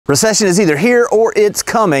Recession is either here or it's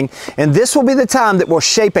coming, and this will be the time that will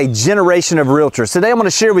shape a generation of realtors. Today I'm going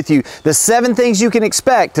to share with you the 7 things you can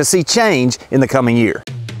expect to see change in the coming year.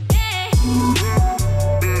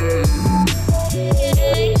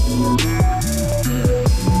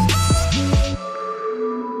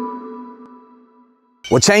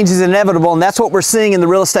 Well, change is inevitable, and that's what we're seeing in the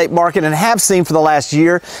real estate market and have seen for the last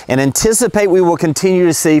year, and anticipate we will continue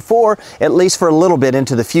to see for at least for a little bit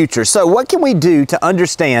into the future. So what can we do to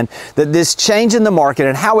understand that this change in the market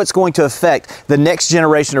and how it's going to affect the next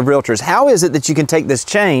generation of realtors? How is it that you can take this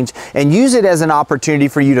change and use it as an opportunity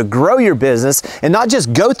for you to grow your business and not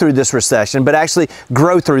just go through this recession, but actually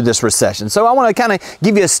grow through this recession? So I want to kind of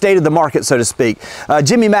give you a state of the market, so to speak.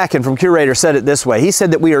 Jimmy Mackin from Curator said it this way. He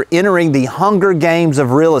said that we are entering the Hunger Games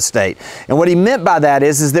of real estate. And what he meant by that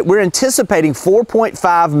is that we're anticipating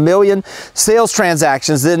 4.5 million sales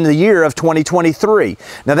transactions in the year of 2023.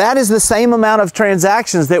 Now that is the same amount of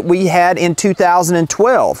transactions that we had in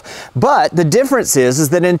 2012. But the difference is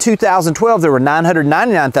that in 2012 there were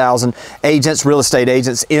 999,000 agents, real estate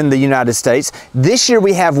agents in the United States. This year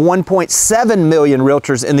we have 1.7 million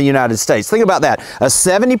realtors in the United States. Think about that. A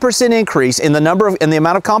 70% increase in the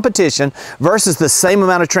amount of competition versus the same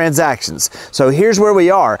amount of transactions. So here's where we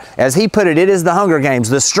are. As he put it, it is the Hunger Games.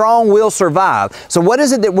 The strong will survive. So what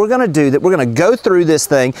is it that we're going to do, that we're going to go through this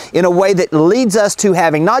thing in a way that leads us to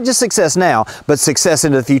having not just success now, but success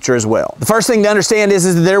into the future as well? The first thing to understand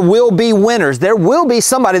is that there will be winners. There will be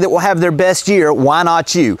somebody that will have their best year. Why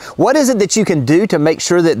not you? What is it that you can do to make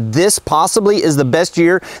sure that this possibly is the best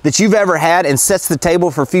year that you've ever had and sets the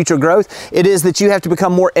table for future growth? It is that you have to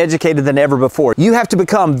become more educated than ever before. You have to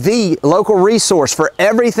become the local resource for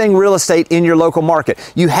everything real estate in your local market.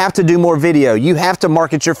 You have to do more video. You have to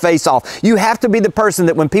market your face off. You have to be the person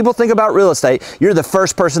that when people think about real estate, you're the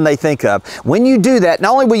first person they think of. When you do that,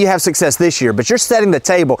 not only will you have success this year, but you're setting the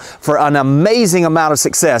table for an amazing amount of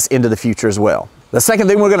success into the future as well. The second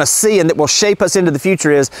thing we're going to see and that will shape us into the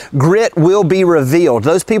future is grit will be revealed.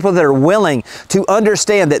 Those people that are willing to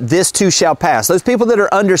understand that this too shall pass. Those people that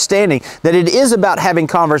are understanding that it is about having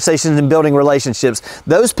conversations and building relationships.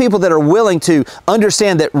 Those people that are willing to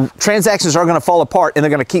understand that transactions are going to fall apart and they're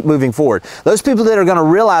going to keep moving forward. Those people that are going to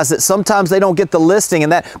realize that sometimes they don't get the listing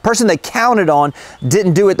and that person they counted on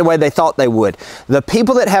didn't do it the way they thought they would. The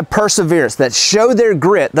people that have perseverance, that show their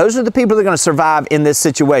grit, those are the people that are going to survive in this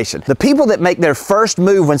situation. The people that make their first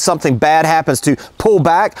move when something bad happens to pull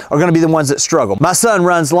back are going to be the ones that struggle. My son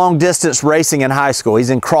runs long distance racing in high school. He's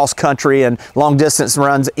in cross country and long distance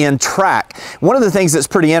runs in track. One of the things that's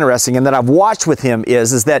pretty interesting and that I've watched with him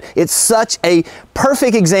is that it's such a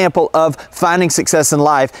perfect example of finding success in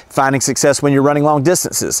life, finding success when you're running long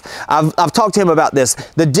distances. I've talked to him about this.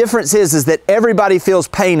 The difference is that everybody feels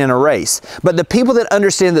pain in a race, but the people that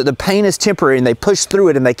understand that the pain is temporary and they push through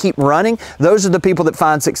it and they keep running, those are the people that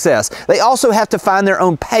find success. They also have to find their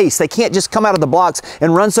own pace. They can't just come out of the blocks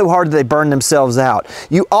and run so hard that they burn themselves out.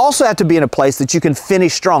 You also have to be in a place that you can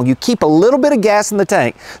finish strong. You keep a little bit of gas in the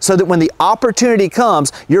tank so that when the opportunity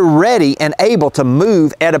comes, you're ready and able to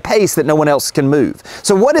move at a pace that no one else can move.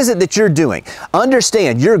 So what is it that you're doing?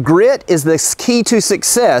 Understand, your grit is the key to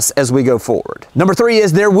success as we go forward. Number 3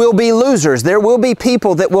 is there will be losers. There will be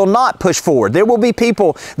people that will not push forward. There will be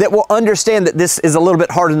people that will understand that this is a little bit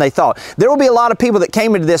harder than they thought. There will be a lot of people that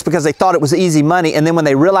came into this because they thought it was easy money, and then when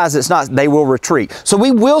they realize it's not, they will retreat. So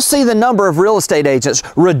we will see the number of real estate agents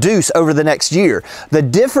reduce over the next year. The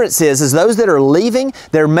difference is those that are leaving,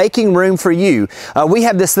 they're making room for you. We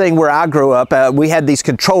have this thing where I grew up, we had these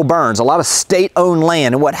control burns, a lot of state-owned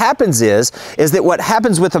land, and what happens is that what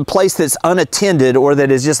happens with a place that's unattended or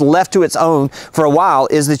that is just left to its own for a while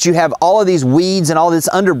is that you have all of these weeds and all this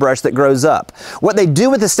underbrush that grows up. What they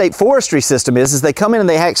do with the state forestry system is they come in and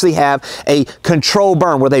they actually have a control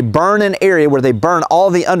burn where they burn an area where they burn all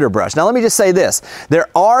the underbrush. Now let me just say this, there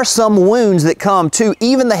are some wounds that come to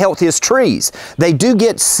even the healthiest trees. They do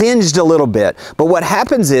get singed a little bit, but what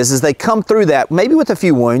happens is they come through that, maybe with a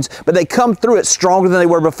few wounds, but they come through it stronger than they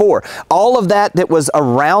were before. All of that was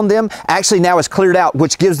around them actually now is cleared out,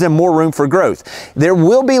 which gives them more room for growth. There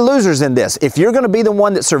will be losers in this. If you're going to be the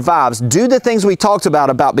one that survives, do the things we talked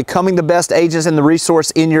about becoming the best agents and the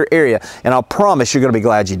resource in your area, and I'll promise you're going to be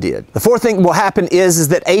glad you did. The fourth thing will happen is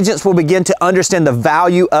that agents will begin to to understand the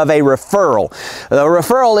value of a referral. A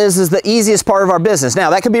referral is the easiest part of our business. Now,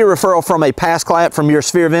 that could be a referral from a past client, from your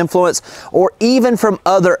sphere of influence, or even from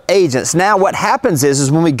other agents. Now, what happens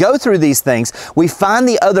is when we go through these things, we find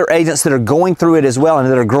the other agents that are going through it as well and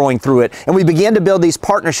that are growing through it, and we begin to build these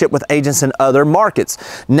partnerships with agents in other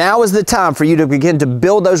markets. Now is the time for you to begin to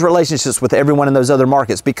build those relationships with everyone in those other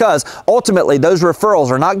markets, because ultimately those referrals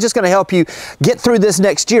are not just going to help you get through this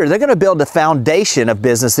next year. They're going to build a foundation of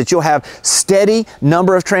business that you'll have steady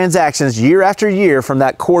number of transactions year after year from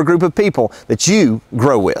that core group of people that you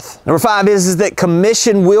grow with. Number 5 is that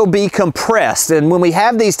commission will be compressed. And when we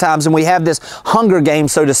have these times and we have this hunger game,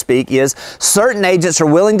 so to speak, is certain agents are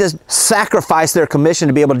willing to sacrifice their commission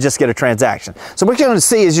to be able to just get a transaction. So what you're going to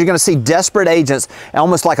see is you're going to see desperate agents,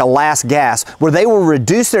 almost like a last gasp, where they will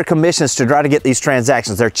reduce their commissions to try to get these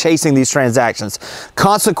transactions. They're chasing these transactions.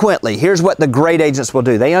 Consequently, here's what the great agents will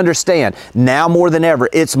do. They understand now more than ever,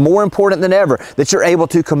 it's more important than ever that you're able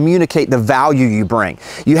to communicate the value you bring.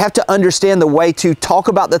 You have to understand the way to talk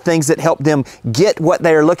about the things that help them get what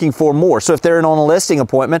they are looking for more. So if they're on a listing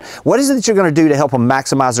appointment, what is it that you're going to do to help them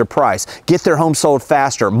maximize their price, get their home sold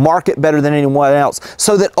faster, market better than anyone else,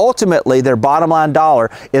 so that ultimately their bottom line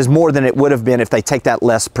dollar is more than it would have been if they take that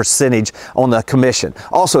less percentage on the commission.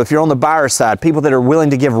 Also, if you're on the buyer side, people that are willing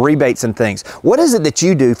to give rebates and things, what is it that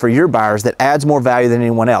you do for your buyers that adds more value than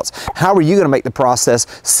anyone else? How are you going to make the process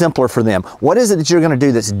simpler for them? What is it that you're going to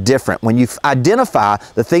do that's different? When you identify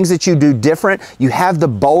the things that you do different, you have the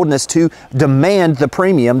boldness to demand the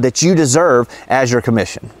premium that you deserve as your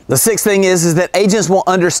commission. The 6th thing is that agents will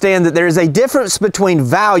understand that there is a difference between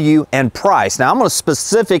value and price. Now, I'm going to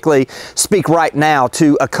specifically speak right now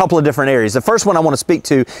to a couple of different areas. The first one I want to speak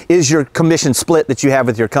to is your commission split that you have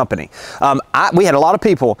with your company. We had a lot of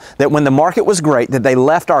people that when the market was great, that they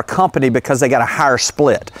left our company because they got a higher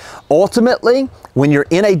split. Ultimately, when you're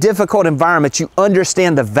in a difficult environment, you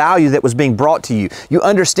understand the value that was being brought to you. You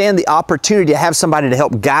understand the opportunity to have somebody to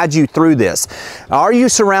help guide you through this. Are you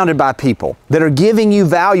surrounded by people that are giving you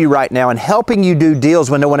value right now and helping you do deals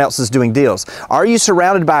when no one else is doing deals? Are you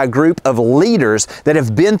surrounded by a group of leaders that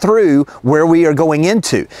have been through where we are going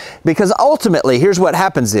into? Because ultimately, here's what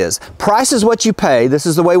happens is, price is what you pay. This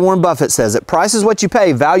is the way Warren Buffett says it. Price is what you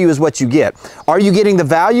pay, value is what you get. Are you getting the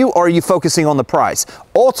value, or are you focusing on the price?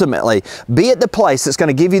 Ultimately, be at the place that's going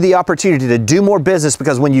to give you the opportunity to do more business,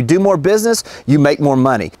 because when you do more business, you make more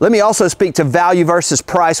money. Let me also speak to value versus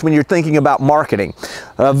price when you're thinking about marketing.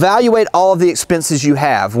 Evaluate all of the expenses you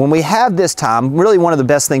have. When we have this time, really one of the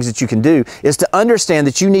best things that you can do is to understand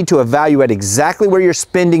that you need to evaluate exactly where you're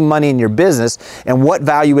spending money in your business and what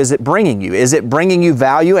value is it bringing you. Is it bringing you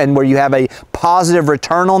value and where you have a positive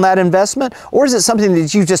return on that investment, or is it something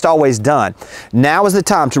that you've just always done? Now is the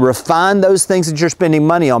time to refine those things that you're spending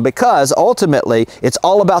money on, because ultimately it's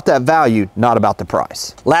all about that value, not about the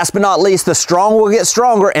price. Last but not least, the strong will get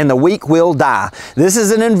stronger and the weak will die. This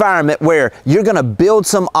is an environment where you're going to build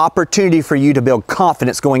some opportunity for you to build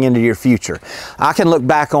confidence going into your future. I can look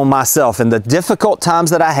back on myself and the difficult times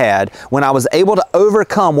that I had when I was able to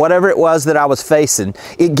overcome whatever it was that I was facing.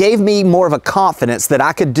 It gave me more of a confidence that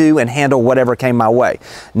I could do and handle whatever came my way.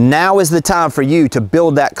 Now is the time for you to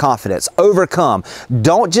build that confidence, overcome.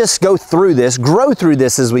 Don't just go through this, grow through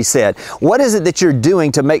this, as we said. What is it that you're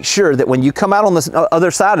doing to make sure that when you come out on the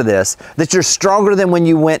other side of this, that you're stronger than when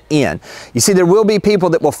you went in? You see, there will be people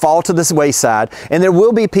that will fall to this wayside, and there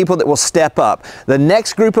will be people that will step up. The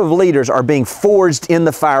next group of leaders are being forged in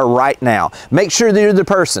the fire right now. Make sure that you're the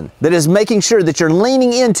person that is making sure that you're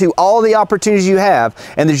leaning into all the opportunities you have,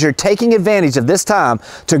 and that you're taking advantage of this time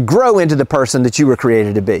to grow into the person that you were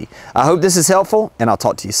created to be. I hope this is helpful, and I'll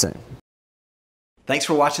talk to you soon. Thanks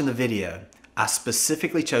for watching the video. I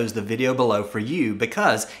specifically chose the video below for you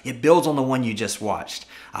because it builds on the one you just watched.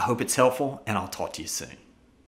 I hope it's helpful, and I'll talk to you soon.